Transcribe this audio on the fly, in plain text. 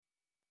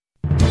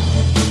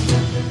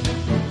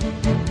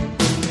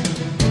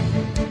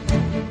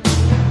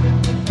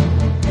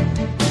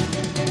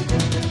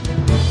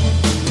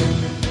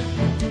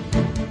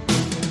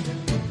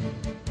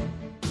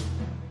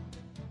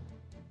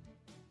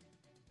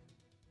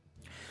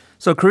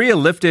So Korea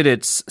lifted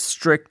its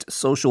strict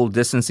social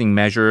distancing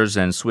measures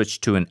and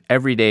switched to an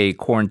everyday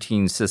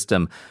quarantine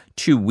system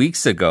 2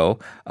 weeks ago.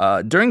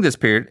 During this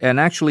period, and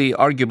actually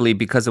arguably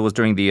because it was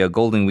during the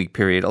Golden Week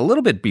period, a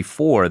little bit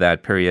before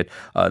that period,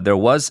 there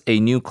was a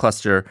new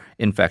cluster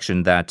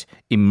infection that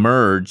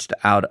emerged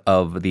out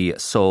of the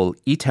Seoul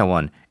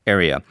Itaewon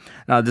area.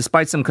 Now,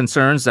 despite some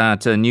concerns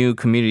that new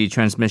community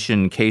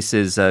transmission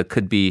cases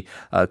could be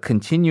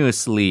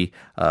continuously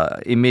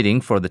emitting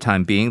for the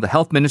time being, the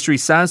health ministry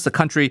says the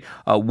country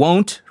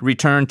won't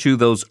return to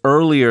those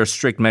earlier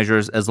strict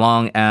measures as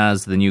long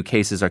as the new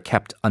cases are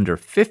kept under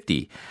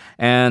 50.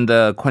 And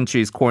the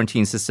country's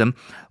quarantine system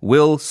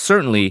will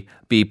certainly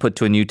be put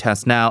to a new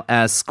test now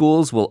as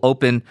schools will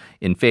open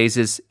in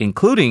phases,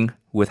 including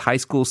with high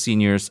school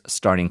seniors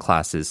starting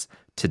classes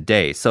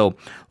today. So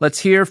let's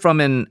hear from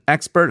an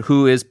expert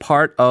who is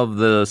part of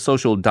the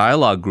social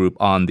dialogue group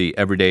on the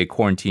everyday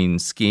quarantine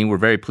scheme. We're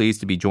very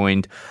pleased to be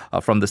joined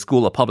from the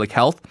School of Public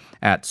Health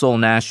at Seoul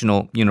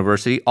National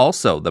University.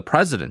 Also, the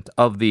president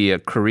of the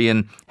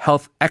Korean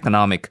Health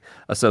Economic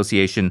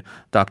Association,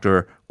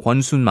 Dr.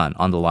 Kwon Soonman,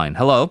 on the line.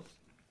 Hello.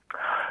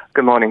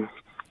 Good morning.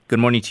 Good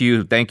morning to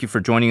you. Thank you for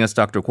joining us,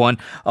 Dr. Kwon.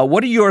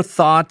 What are your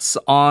thoughts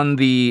on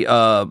the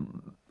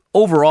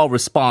overall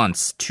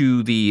response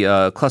to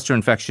the cluster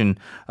infection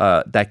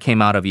that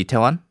came out of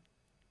Itaewon?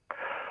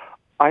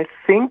 I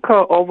think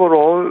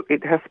overall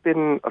it has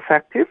been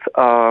effective.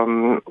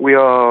 We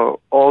are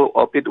all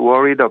a bit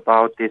worried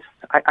about this.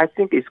 I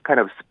think it's kind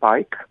of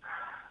spike,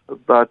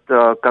 but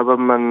the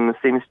government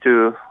seems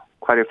to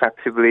quite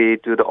effectively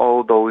do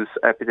all those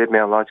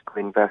epidemiological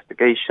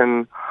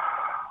investigation.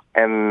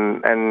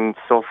 And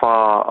so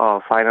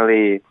far,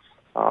 finally,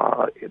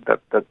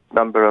 the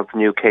number of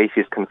new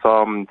cases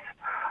confirmed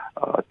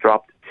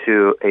dropped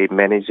to a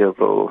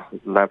manageable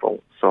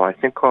level. So I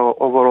think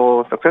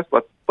overall success.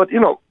 But you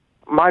know,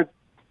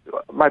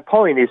 my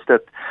point is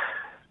that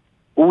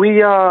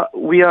we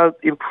are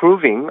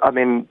improving. I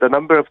mean, the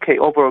number of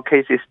overall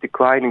cases is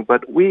declining,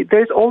 but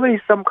there's always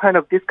some kind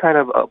of this kind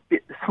of a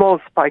bit small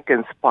spike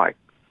and spike.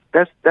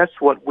 That's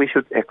what we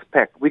should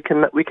expect. We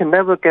can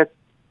never get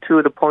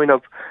to the point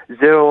of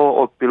 0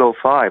 or below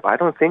 5. I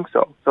don't think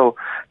so. So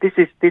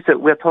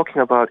we're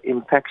talking about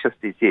infectious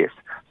disease.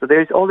 So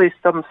there is always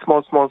some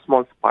small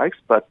spikes,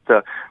 but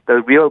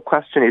the real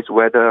question is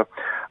whether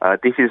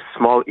this is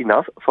small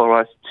enough for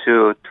us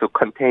to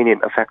contain it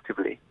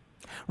effectively.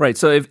 Right.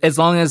 So as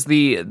long as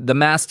the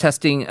mass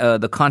testing,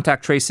 the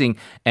contact tracing,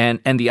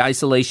 and the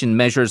isolation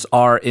measures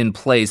are in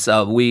place,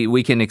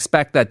 we can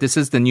expect that this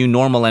is the new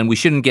normal, and we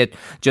shouldn't get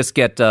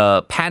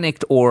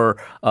panicked or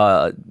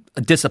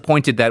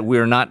disappointed that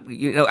we're not.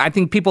 You know, I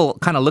think people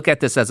kind of look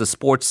at this as a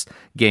sports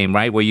game,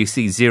 right? Where you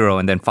see 0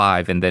 and then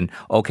 5, and then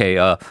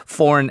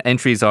foreign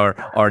entries are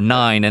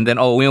 9, and then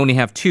we only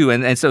have 2,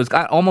 and so it's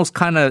almost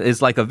kind of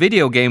is like a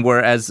video game.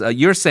 Whereas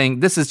you're saying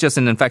this is just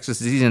an infectious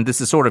disease, and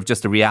this is sort of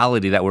just a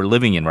reality that we're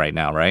living in right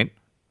now, right?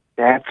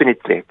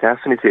 Definitely.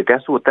 That's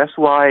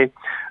why.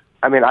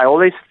 I mean, I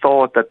always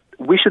thought that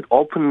we should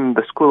open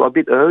the school a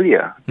bit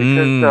earlier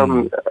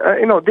because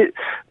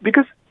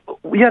because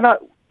we are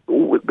not.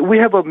 We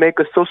have to make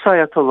a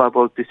societal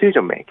level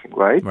decision making,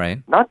 right?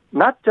 Right.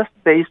 Not just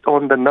based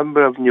on the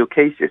number of new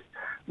cases,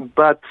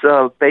 but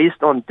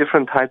based on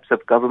different types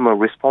of government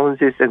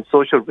responses and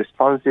social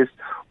responses.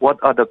 What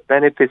are the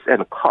benefits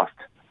and costs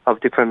of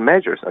different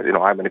measures? You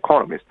know, I'm an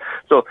economist,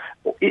 so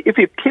if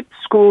you keep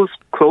schools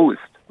closed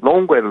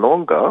longer and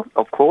longer,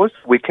 of course,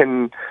 we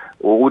can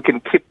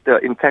keep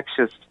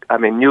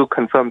the new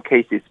confirmed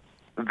cases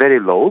very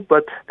low,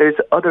 but there's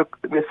other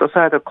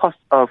societal cost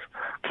of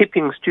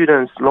keeping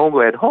students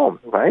longer at home,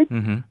 right?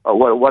 Mm-hmm.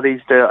 What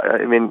is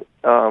the,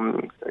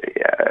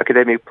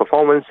 academic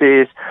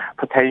performances,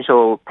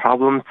 potential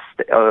problems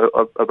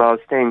about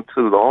staying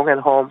too long at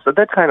home, so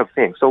that kind of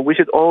thing. So we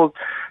should all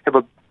have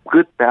a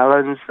good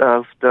balance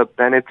of the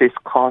benefits,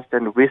 costs,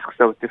 and risks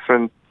of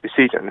different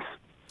decisions.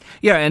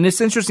 Yeah, and it's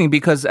interesting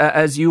because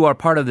as you are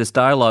part of this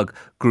dialogue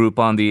group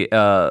on the,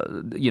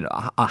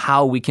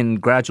 how we can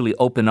gradually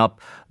open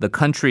up the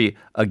country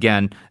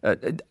again,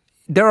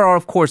 there are,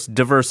 of course,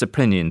 diverse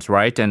opinions,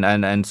 right?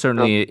 And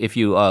certainly if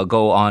you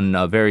go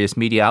on various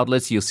media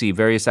outlets, you'll see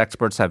various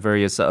experts have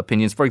various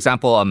opinions. For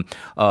example,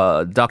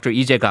 Dr.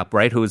 Lee Jae-gap,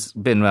 right, who's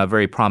been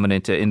very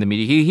prominent in the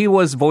media, he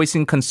was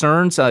voicing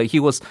concerns.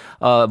 He was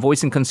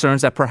voicing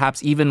concerns that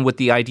perhaps even with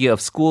the idea of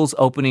schools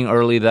opening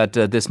early, that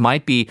this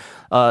might be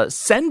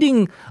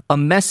sending a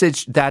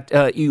message that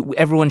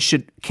everyone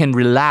can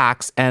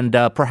relax, and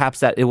perhaps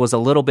that it was a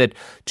little bit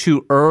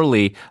too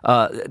early.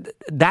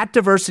 That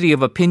diversity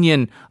of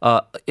opinion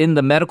in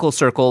the medical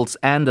circles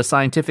and the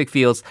scientific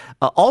fields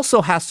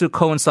also has to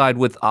coincide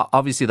with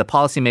obviously the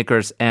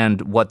policymakers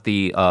and what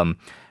the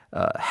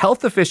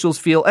health officials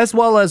feel, as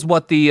well as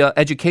what the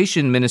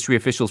education ministry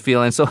officials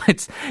feel. And so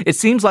it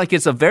seems like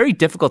it's a very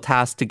difficult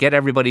task to get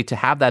everybody to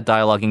have that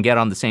dialogue and get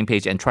on the same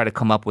page and try to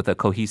come up with a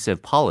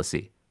cohesive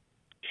policy.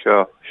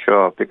 Sure.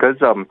 Because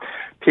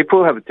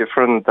people have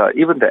different,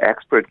 even the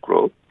expert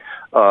group,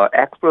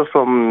 experts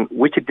from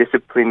which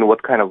discipline,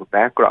 what kind of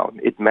background,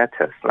 it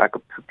matters. Like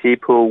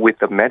people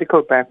with a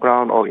medical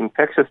background or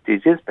infectious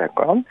disease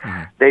background,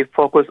 they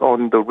focus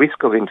on the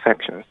risk of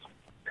infections.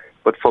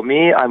 But for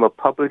me, I'm a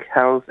public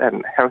health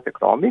and health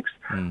economics.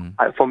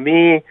 For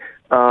me,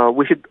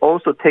 we should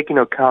also take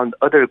into account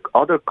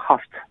other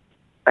costs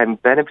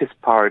and benefits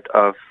part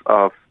of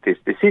this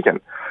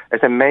decision. As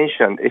I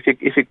mentioned,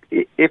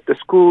 if the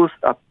schools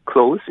are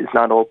closed, it's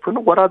not open,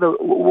 what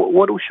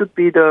should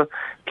be the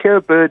care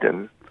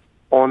burden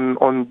on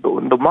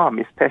the mom,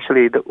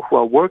 especially who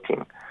are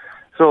working?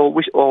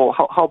 So,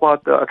 how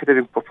about the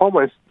academic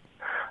performance,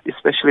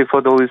 especially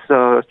for those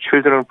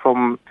children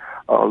from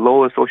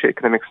lower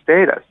socioeconomic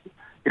status?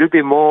 It will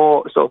be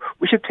more. So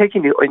we should take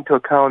into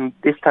account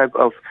this type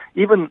of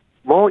even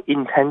more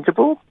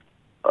intangible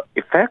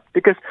effect,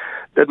 because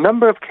the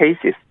number of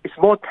cases is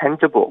more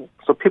tangible.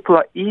 So people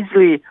are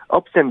easily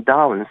ups and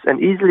downs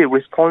and easily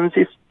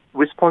responsive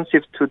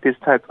to this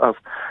type of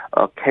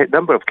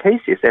number of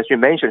cases. As you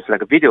mentioned, it's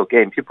like a video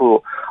game.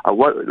 People are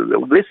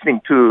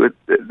listening to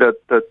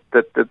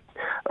the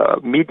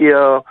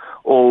media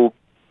or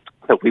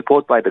the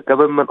report by the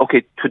government.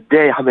 Okay,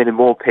 today how many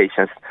more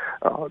patients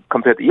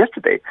compared to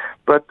yesterday?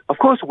 But of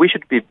course, we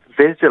should be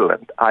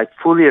vigilant. I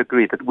fully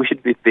agree that we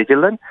should be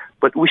vigilant,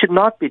 but we should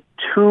not be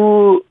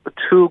too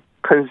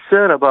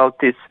concerned about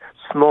these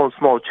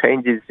small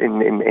changes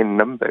in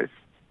numbers.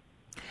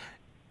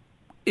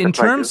 In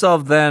terms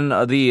of then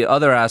the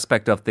other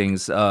aspect of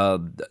things,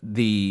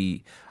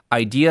 the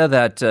idea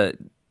that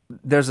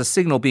there's a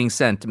signal being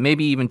sent,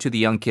 maybe even to the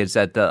young kids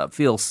that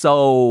feel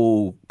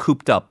so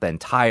cooped up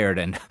and tired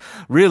and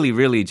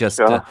really just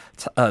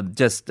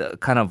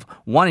kind of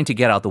wanting to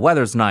get out. The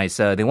weather's nice.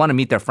 They want to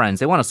meet their friends.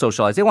 They want to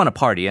socialize. They want to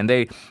party. And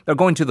they're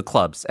going to the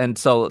clubs. And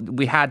so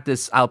we had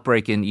this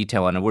outbreak in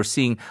Itaewon, and we're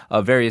seeing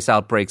various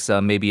outbreaks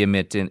maybe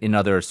emit in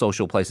other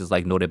social places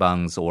like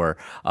norebangs or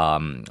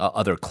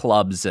other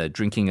clubs,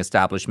 drinking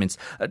establishments.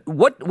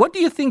 What do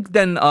you think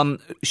then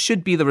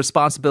should be the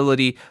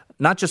responsibility,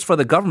 not just for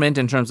the government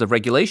in terms of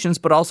regulations,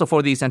 but also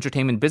for these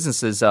entertainment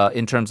businesses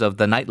in terms of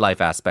the nightlife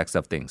aspects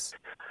of things?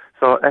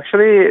 So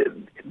actually,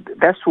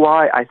 that's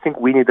why I think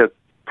we need a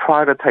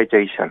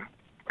prioritization.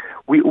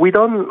 We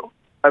don't,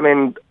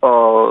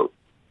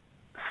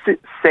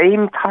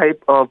 same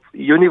type of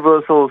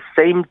universal,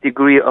 same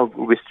degree of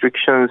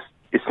restrictions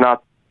is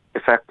not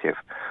effective.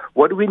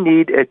 What we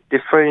need is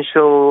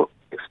differential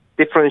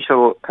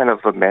kind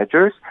of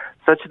measures,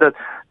 such that,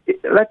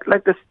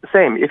 like the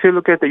same, if you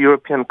look at the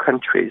European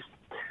countries,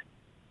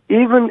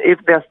 even if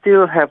they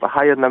still have a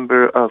higher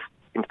number of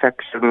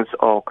infections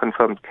or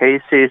confirmed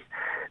cases,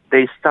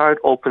 they start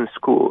open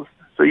schools.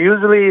 So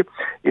usually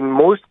in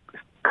most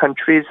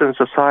countries and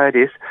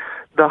societies,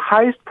 the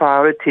highest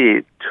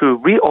priority to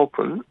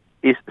reopen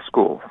is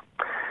school.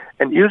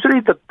 And usually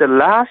the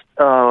last,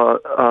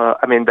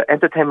 the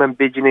entertainment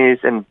business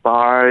and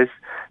bars,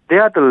 they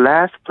are the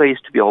last place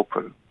to be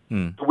open.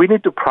 We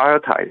need to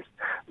prioritize.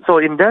 So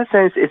in that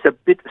sense, it's a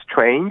bit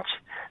strange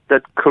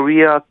that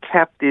Korea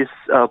kept these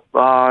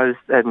bars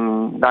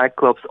and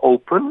nightclubs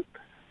open,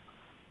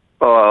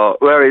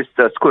 whereas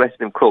the school has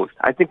been closed.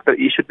 I think that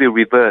it should be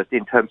reversed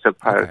in terms of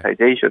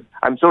prioritization. Okay.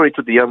 I'm sorry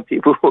to the young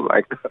people who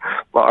like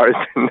bars,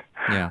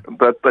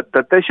 but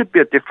there should be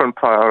a different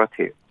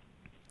priority.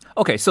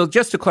 Okay, so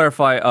just to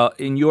clarify,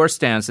 in your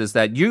stance is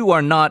that you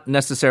are not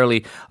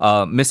necessarily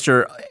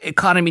Mr.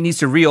 Economy needs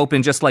to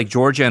reopen just like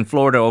Georgia and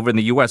Florida over in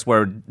the U.S.,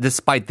 where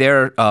despite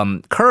their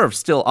curve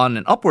still on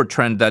an upward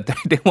trend, that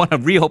they want to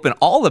reopen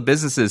all the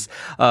businesses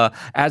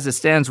as it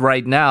stands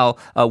right now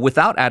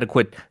without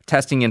adequate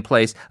testing in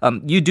place.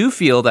 You do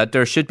feel that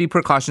there should be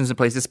precautions in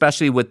place,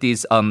 especially with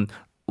these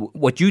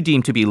what you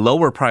deem to be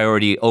lower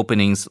priority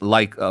openings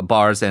like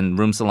bars and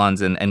room salons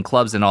and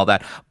clubs and all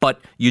that. But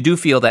you do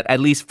feel that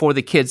at least for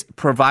the kids,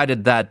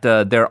 provided that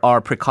there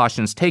are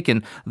precautions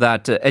taken,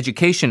 that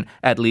education,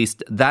 at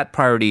least that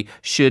priority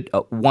should,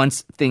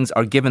 once things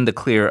are given the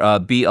clear,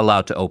 be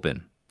allowed to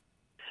open.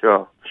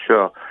 Sure.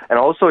 And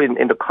also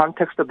in the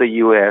context of the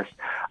U.S.,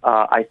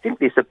 I think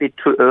it's a bit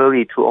too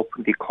early to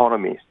open the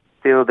economy.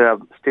 There are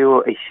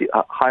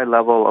a high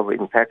level of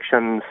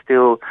infection.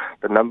 Still,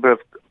 the number of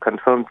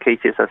confirmed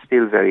cases are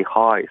still very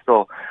high.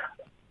 So,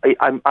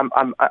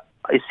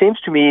 it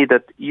seems to me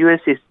that U.S.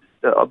 is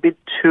a bit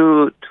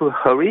too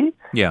hurry.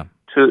 Yeah.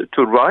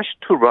 To rush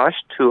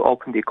to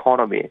open the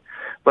economy.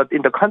 But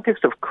in the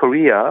context of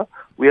Korea,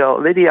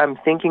 I'm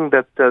thinking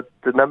that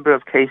the number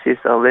of cases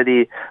are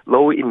already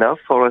low enough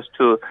for us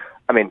to.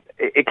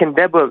 It can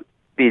never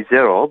be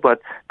zero,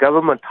 but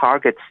government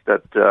targets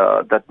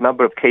that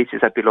number of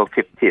cases are below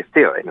 50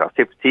 still.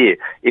 50.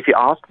 If you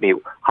ask me,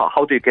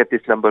 how do you get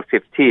this number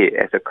 50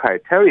 as a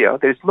criteria?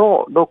 There's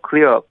no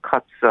clear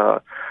cuts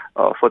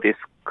for this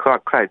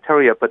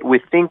criteria, but we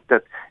think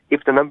that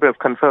if the number of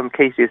confirmed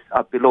cases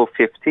are below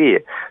 50,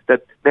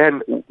 that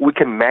then we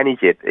can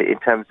manage it in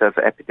terms of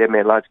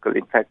epidemiological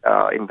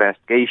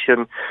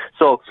investigation.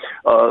 So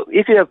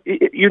if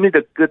you need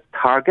a good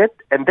target,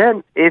 and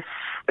then if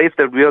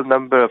the real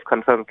number of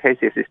confirmed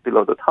cases is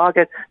below the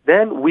target,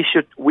 then we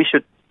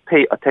should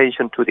pay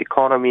attention to the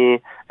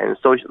economy and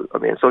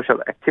social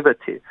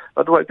activity.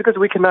 Otherwise, because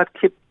we cannot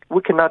keep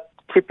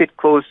it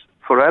closed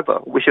forever.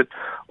 We should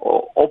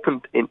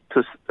open into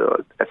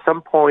at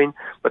some point.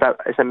 But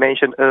as I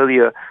mentioned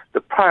earlier,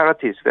 the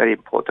priority is very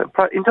important.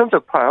 In terms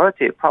of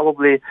priority,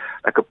 probably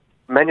like a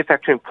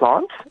manufacturing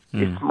plant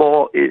is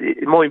more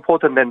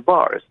important than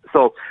bars.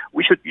 So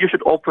you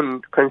should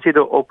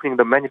consider opening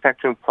the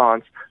manufacturing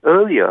plants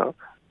earlier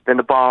than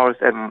the bars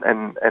and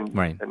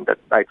the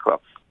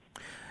nightclubs.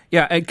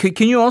 Yeah,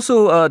 can you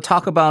also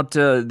talk about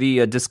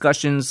the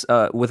discussions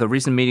with a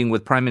recent meeting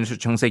with Prime Minister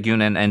Chung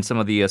Se-kyun and some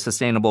of the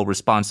sustainable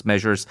response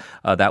measures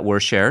that were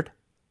shared?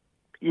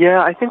 Yeah,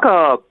 I think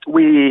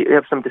we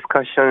have some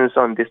discussions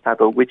on this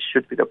type of which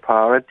should be the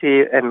priority.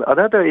 And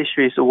another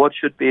issue is what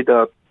should be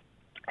the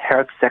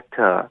health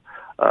sector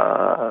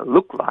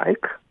look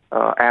like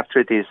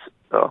after this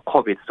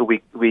COVID. So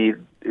we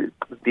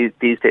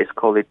these days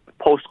call it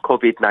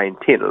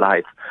post-COVID-19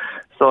 life.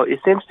 So it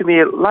seems to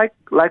me like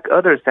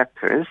other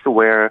sectors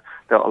where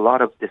there are a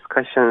lot of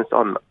discussions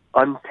on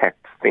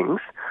untact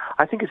things.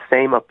 I think the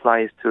same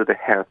applies to the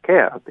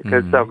healthcare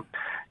because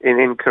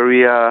in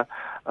Korea,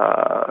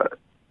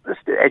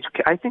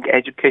 I think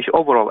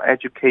overall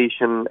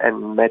education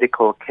and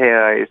medical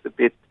care is a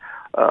bit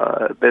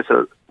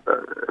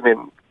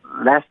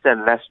less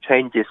and less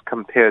changes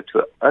compared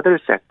to other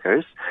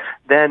sectors.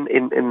 Then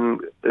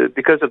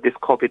because of this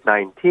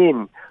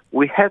COVID-19,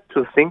 we had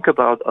to think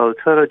about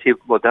alternative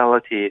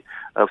modality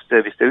of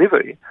service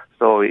delivery.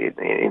 So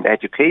in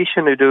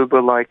education, it will be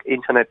like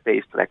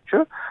internet-based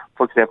lecture.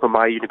 For example,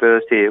 my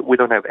university, we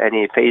don't have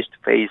any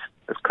face-to-face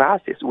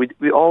classes.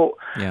 We all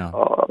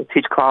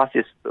teach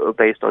classes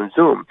based on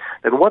Zoom.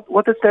 And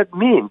what does that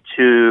mean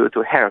to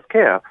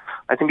healthcare?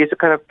 I think it's a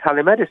kind of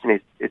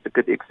telemedicine is a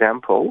good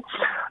example.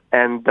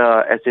 And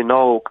as you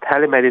know,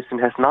 telemedicine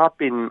has not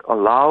been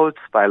allowed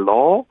by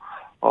law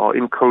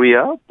in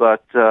Korea,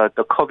 but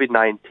the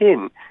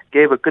COVID-19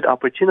 gave a good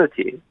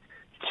opportunity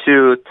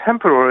to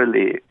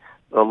temporarily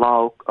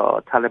allow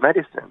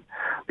telemedicine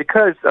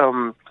because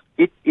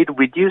it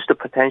reduced the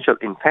potential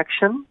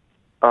infection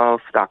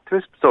of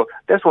doctors. So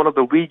that's one of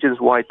the reasons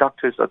why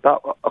doctors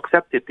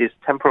accepted this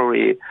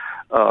temporary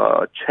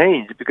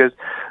change, because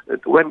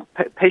when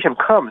patient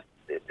comes,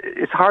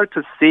 it's hard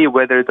to see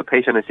whether the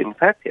patient is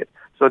infected.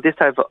 So this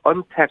type of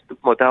untact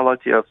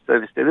modality of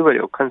service delivery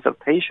or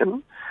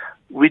consultation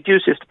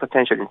reduces the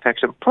potential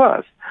infection.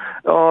 Plus,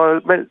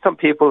 some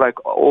people, like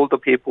older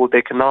people,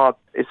 they cannot.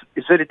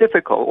 It's very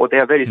difficult, or they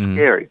are very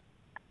scared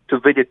to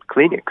visit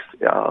clinics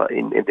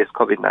in this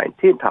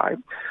COVID-19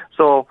 time.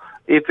 So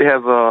if you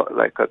have a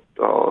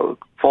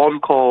phone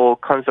call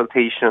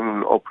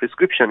consultation or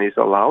prescription is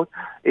allowed,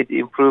 it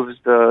improves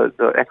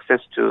the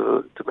access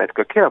to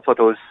medical care for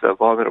those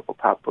vulnerable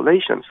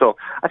populations. So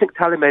I think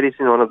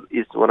telemedicine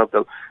is one of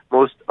the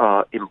most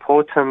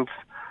important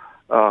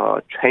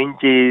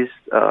changes,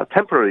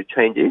 temporary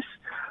changes,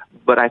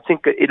 but I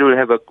think it will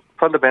have a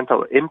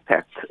fundamental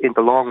impact in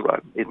the long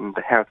run in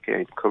the healthcare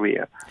in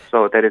Korea.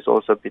 So that is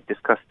also been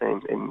discussed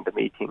in the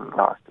meeting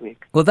last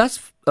week. Well,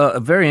 that's a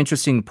very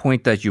interesting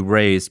point that you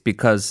raised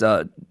because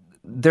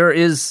there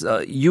is,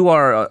 you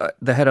are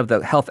the head of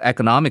the Health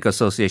Economic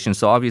Association,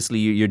 so obviously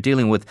you're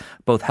dealing with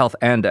both health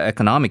and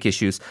economic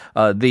issues.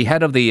 The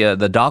head of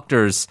the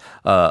Doctors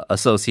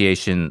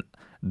Association,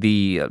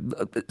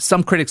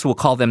 some critics will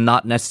call them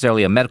not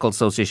necessarily a medical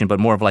association, but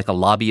more of like a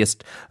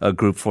lobbyist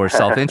group for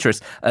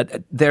self-interest.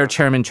 Their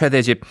chairman, Choi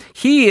Dae-jip,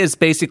 he is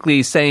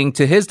basically saying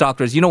to his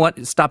doctors, you know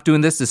what, stop doing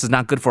this. This is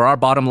not good for our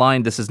bottom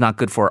line. This is not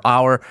good for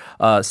our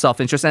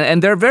self-interest.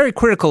 And they're very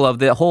critical of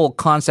the whole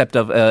concept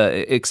of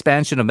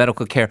expansion of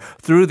medical care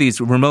through these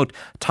remote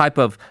type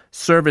of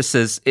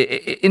services.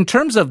 In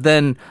terms of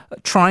then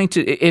trying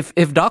to,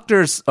 if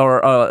doctors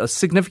or a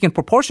significant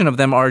proportion of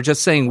them are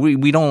just saying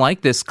we don't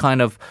like this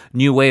kind of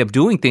new way of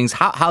doing things,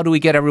 how do we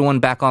get everyone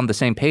back on the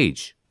same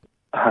page?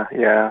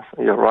 Yeah,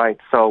 you're right.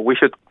 So we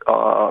should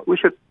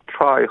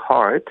try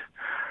hard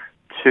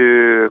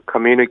to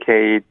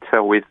communicate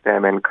with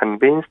them and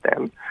convince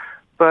them.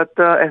 But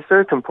at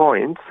certain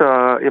points,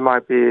 it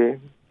might be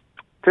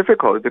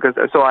difficult because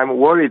I'm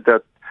worried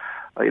that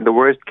in the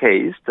worst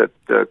case, that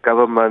the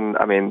government,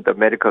 the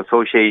medical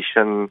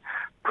association,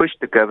 pushed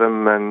the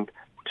government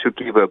to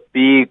give a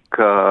big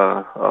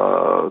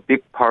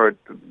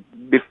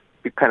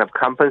kind of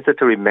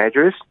compensatory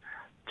measures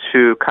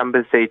to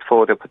compensate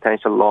for the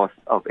potential loss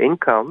of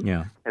income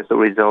as a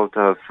result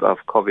of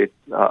COVID,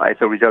 as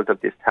a result of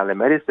this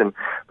telemedicine.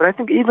 But I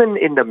think even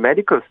in the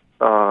medical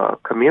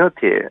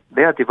community,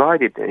 they are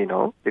divided,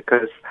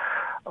 because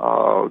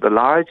the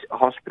large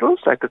hospitals,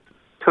 like the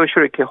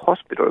tertiary care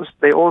hospitals,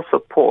 they all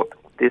support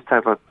this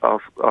type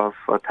of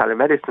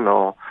telemedicine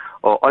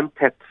or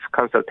untact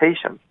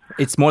consultation.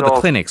 It's more the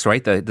clinics,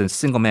 right? The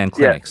single-man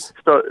clinics.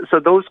 Yeah. So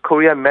those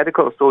Korean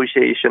Medical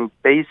Association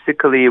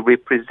basically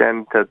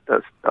represent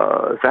the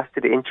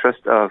vested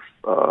interest of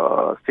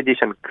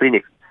physician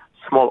clinics,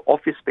 small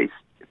office-based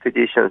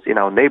physicians in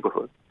our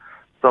neighborhood.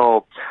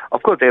 So,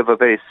 of course, they have a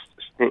very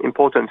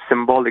important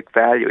symbolic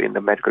value in the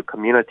medical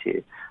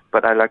community.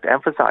 But I like to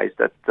emphasize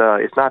that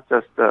it's not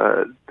just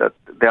that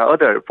there are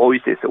other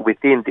voices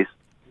within the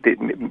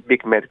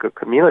big medical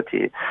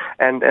community.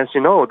 And as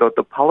you know,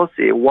 the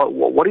policy,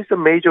 what is the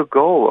major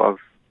goal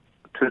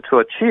to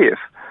achieve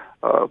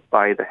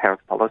by the health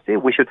policy?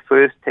 We should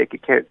first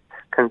take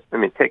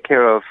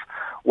care of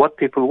what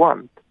people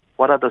want.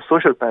 What are the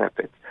social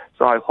benefits?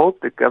 So I hope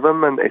the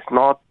government is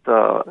not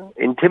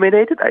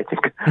intimidated. I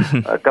think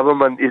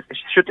government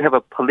should have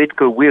a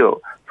political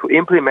will to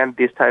implement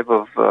this type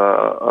of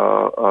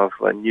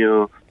a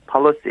new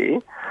policy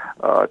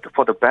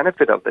for the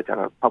benefit of the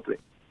general public,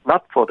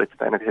 not for the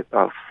benefit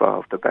of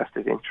the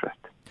vested interest.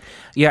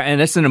 Yeah,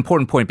 and it's an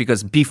important point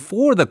because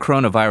before the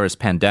coronavirus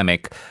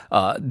pandemic,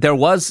 there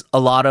was a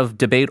lot of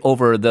debate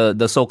over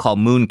the so-called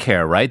moon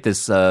care, right?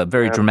 This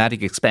very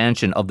dramatic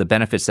expansion of the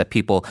benefits that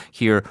people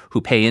here who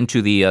pay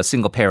into the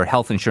single-payer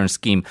health insurance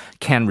scheme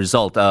can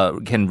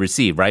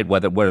receive, right?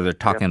 Whether they're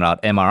talking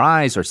about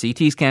MRIs or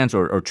CT scans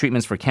or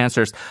treatments for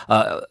cancers.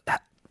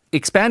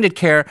 Expanded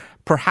care,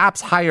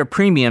 perhaps higher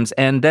premiums,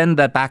 and then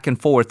that back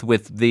and forth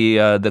with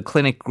the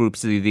clinic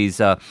groups, these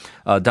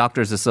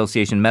doctors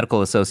association,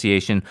 medical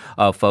association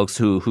folks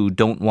who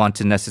don't want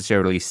to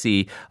necessarily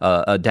see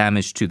a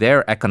damage to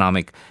their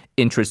economic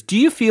interest. Do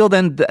you feel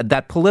then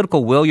that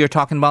political will you're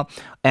talking about,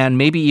 and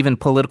maybe even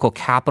political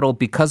capital,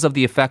 because of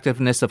the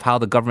effectiveness of how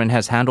the government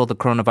has handled the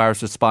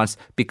coronavirus response,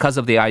 because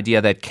of the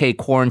idea that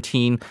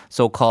K-quarantine,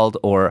 so-called,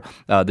 or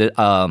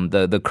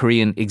the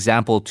Korean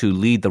example to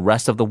lead the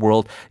rest of the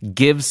world,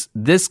 gives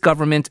this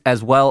government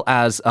as well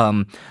as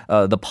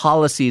the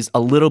policies a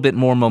little bit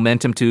more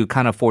momentum to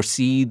kind of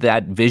foresee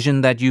that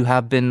vision that you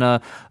have been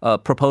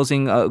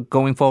proposing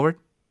going forward?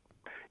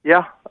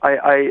 Yeah,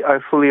 I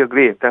fully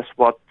agree. That's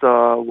what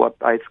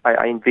I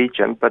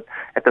envision. But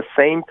at the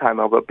same time,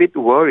 I'm a bit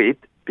worried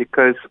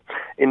because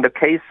in the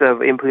case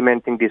of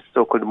implementing this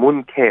so-called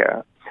moon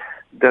care,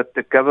 that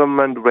the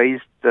government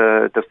raised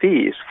the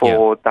fees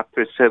for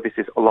doctor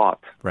services a lot,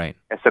 right,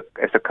 as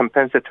a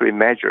compensatory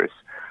measures.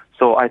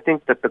 So I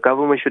think that the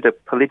government should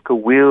have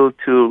political will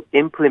to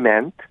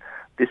implement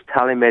this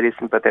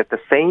telemedicine, but at the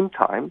same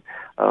time,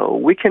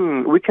 we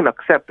can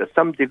accept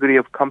some degree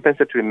of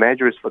compensatory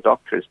measures for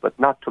doctors, but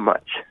not too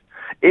much.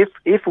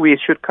 If we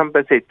should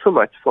compensate too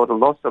much for the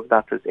loss of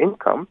doctors'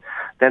 income,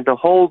 then the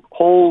whole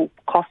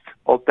cost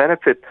or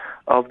benefit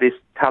of this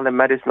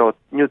telemedicine or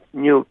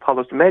new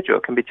policy measure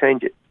can be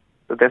changed.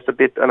 So that's a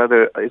bit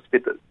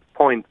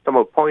point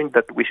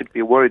that we should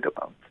be worried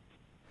about.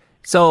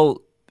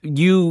 So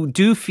you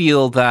do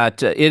feel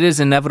that it is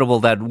inevitable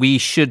that we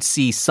should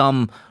see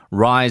some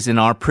rise in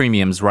our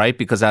premiums, right?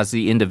 Because as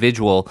the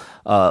individual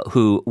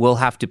who will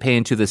have to pay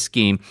into the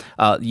scheme,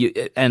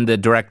 and the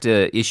direct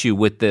issue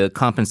with the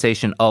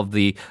compensation of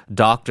the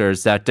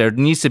doctors, that there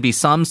needs to be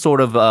some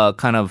sort of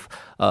kind of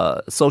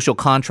social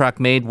contract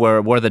made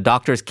where the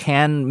doctors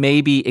can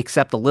maybe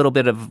accept a little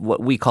bit of what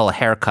we call a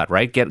haircut,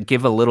 right?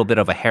 Give a little bit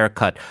of a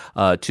haircut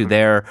to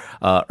their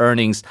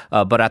earnings,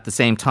 but at the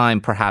same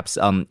time, perhaps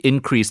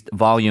increased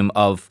volume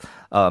of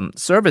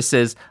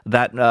services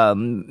that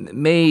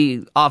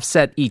may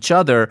offset each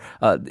other.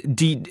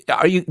 Do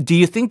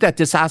you think that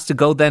this has to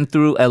go then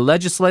through a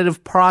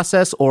legislative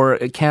process, or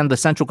can the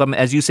central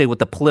government, as you say, with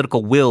the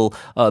political will,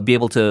 be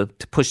able to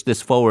push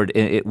this forward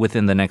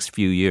within the next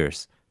few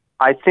years?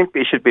 I think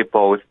it should be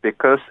both,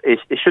 because it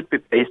should be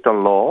based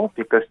on law,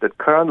 because the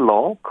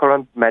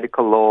current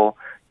medical law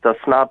does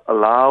not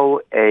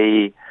allow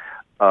a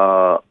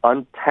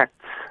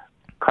untact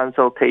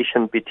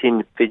consultation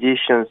between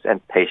physicians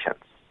and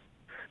patients.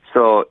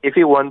 So if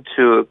you want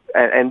to,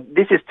 and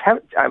this is,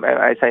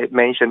 as I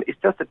mentioned, it's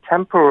just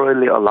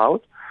temporarily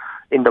allowed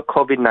in the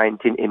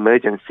COVID-19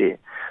 emergency.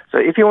 So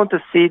if you want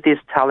to see this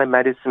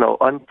telemedicine or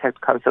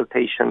untact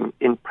consultation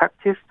in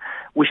practice,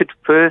 we should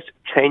first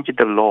change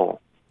the law,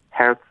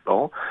 health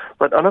law.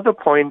 But another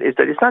point is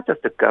that it's not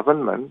just the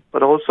government,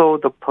 but also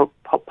the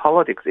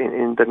politics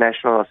in the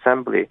National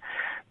Assembly.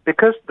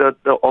 Because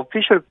the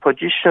official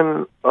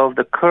position of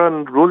the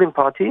current ruling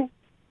party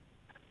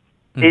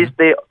is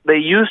they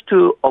used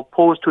to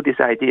oppose to this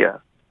idea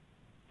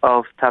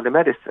of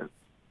telemedicine.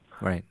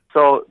 Right.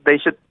 So they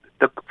should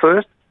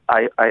first.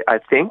 I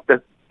think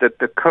that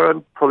the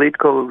current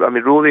political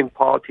ruling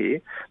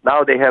party,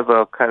 now they have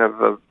a kind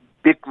of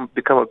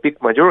become a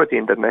big majority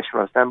in the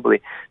National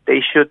Assembly. They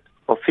should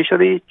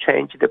officially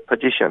change the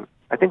position.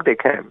 I think they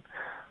can.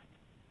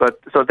 But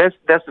so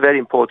that's very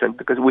important,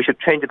 because we should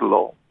change the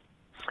law.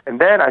 And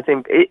then I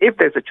think if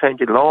there's a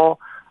change in law,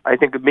 I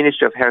think the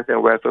Ministry of Health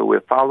and Welfare will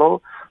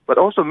follow. But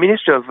also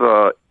Ministry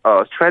of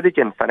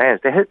Strategy and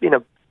Finance, they have been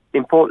a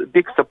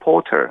big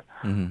supporter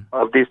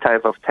of this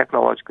type of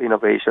technological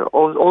innovation.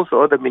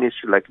 Also other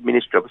ministries like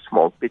Ministry of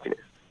Small Business.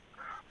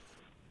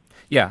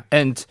 Yeah,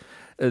 and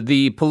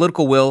the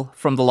political will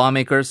from the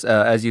lawmakers,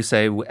 as you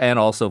say, and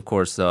also, of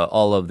course,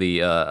 all of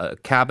the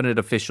cabinet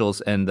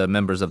officials and the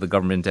members of the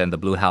government and the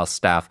Blue House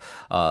staff,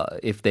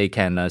 if they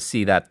can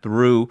see that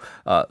through,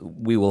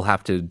 we will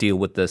have to deal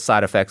with the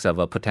side effects of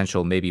a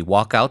potential maybe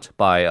walkout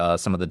by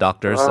some of the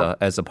doctors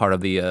as a part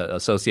of the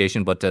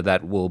association, but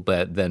that will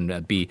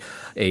then be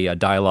a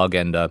dialogue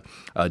and a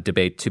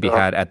debate to be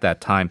had at that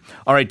time.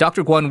 All right,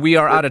 Dr. Kwon, we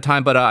are out of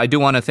time, but I do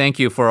want to thank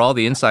you for all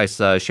the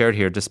insights shared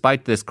here.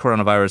 Despite this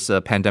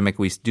coronavirus pandemic,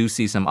 we do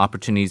see some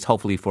opportunities,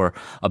 hopefully, for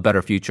a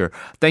better future.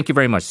 Thank you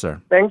very much,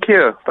 sir. Thank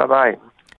you. Bye-bye.